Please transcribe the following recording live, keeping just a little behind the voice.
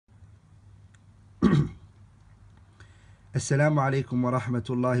Assalamu alaikum wa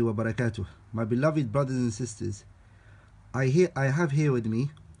rahmatullahi wa barakatuh. My beloved brothers and sisters, I have here with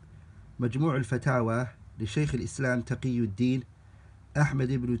me Majmu al-Fataawa li Shaykh al-Islam Taqiyuddin Ahmad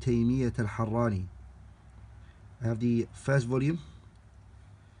ibn Taymiyyah al-Harrani. I have the first volume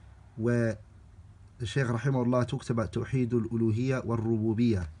where the Shaykh rahimahullah talks about Tawheed al-Uluhiyyah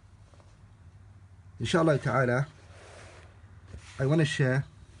wal-Rububiyyah. Inshallah ta'ala, I want to share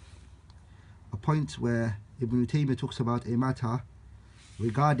a point where Ibn Taymiyyah talks about a matter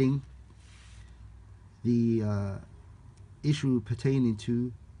regarding the issue pertaining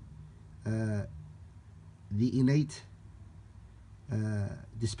to the innate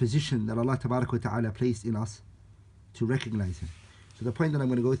disposition that Allah Tabarak wa Ta'ala placed in us to recognize Him. So the point that I'm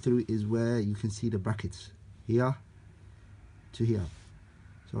going to go through is where you can see the brackets here to here.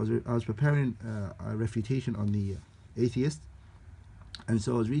 So I was preparing a refutation on the atheist, and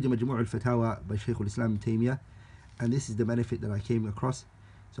so I was reading Majmu al-Fataawa by Shaykh al-Islam Taymiyyah, and this is the benefit that I came across,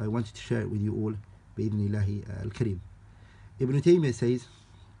 so I wanted to share it with you all bi'idhnillahi al-kareem. Ibn Taymiyyah says,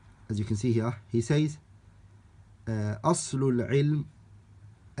 as you can see here, he says أصل العلم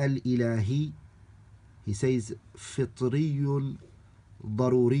الإلهي, he says فطري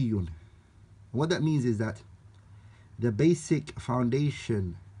ضروري. What that means is that the basic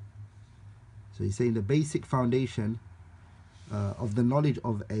foundation, so he's saying the basic foundation of the knowledge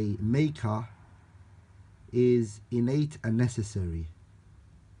of a maker is innate and necessary.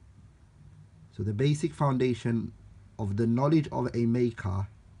 So the basic foundation of the knowledge of a maker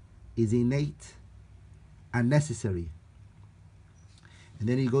is innate and necessary. And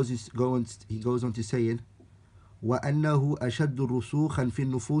then he goes on to saying وأنه أشد رسوخا في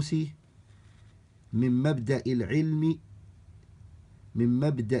النفوس من مبدأ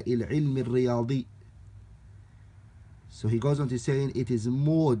العلم الرياضي. So he goes on to saying it is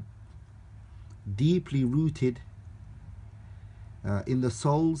more deeply rooted in the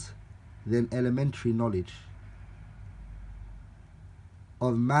souls than elementary knowledge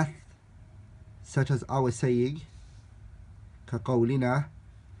of math, such as our saying كقولنا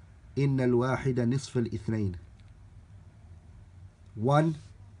إن الواحد نصف الاثنين, one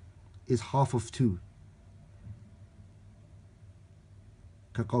is half of two.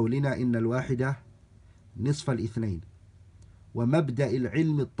 كقولنا إن الواحد نصف الاثنين. ومبدأ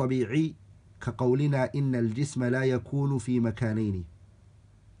العلم الطبيعي كقولنا إن الجسم لا يكون في مكانين.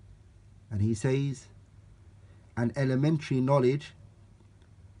 And he says an elementary knowledge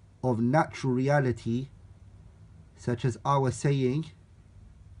of natural reality, such as our saying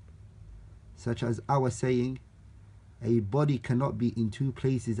a body cannot be in two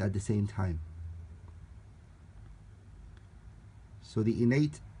places at the same time. So the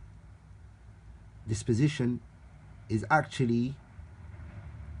innate disposition is actually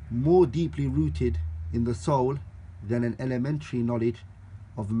more deeply rooted in the soul than an elementary knowledge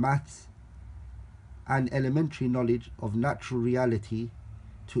of maths and elementary knowledge of natural reality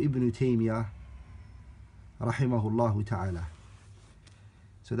to Ibn Taymiyyah rahimahullah ta'ala.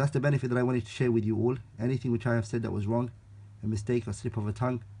 So that's the benefit that I wanted to share with you all. Anything which I have said that was wrong, a mistake, a slip of a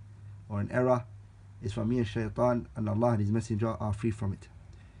tongue, or an error, is from me and shaitan, and Allah and His Messenger are free from it.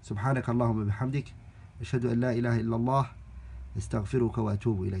 Subhanaka Allahumma bihamdik, ashhadu an la ilaha illallah, astaghfiruka wa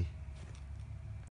atubu ilayh.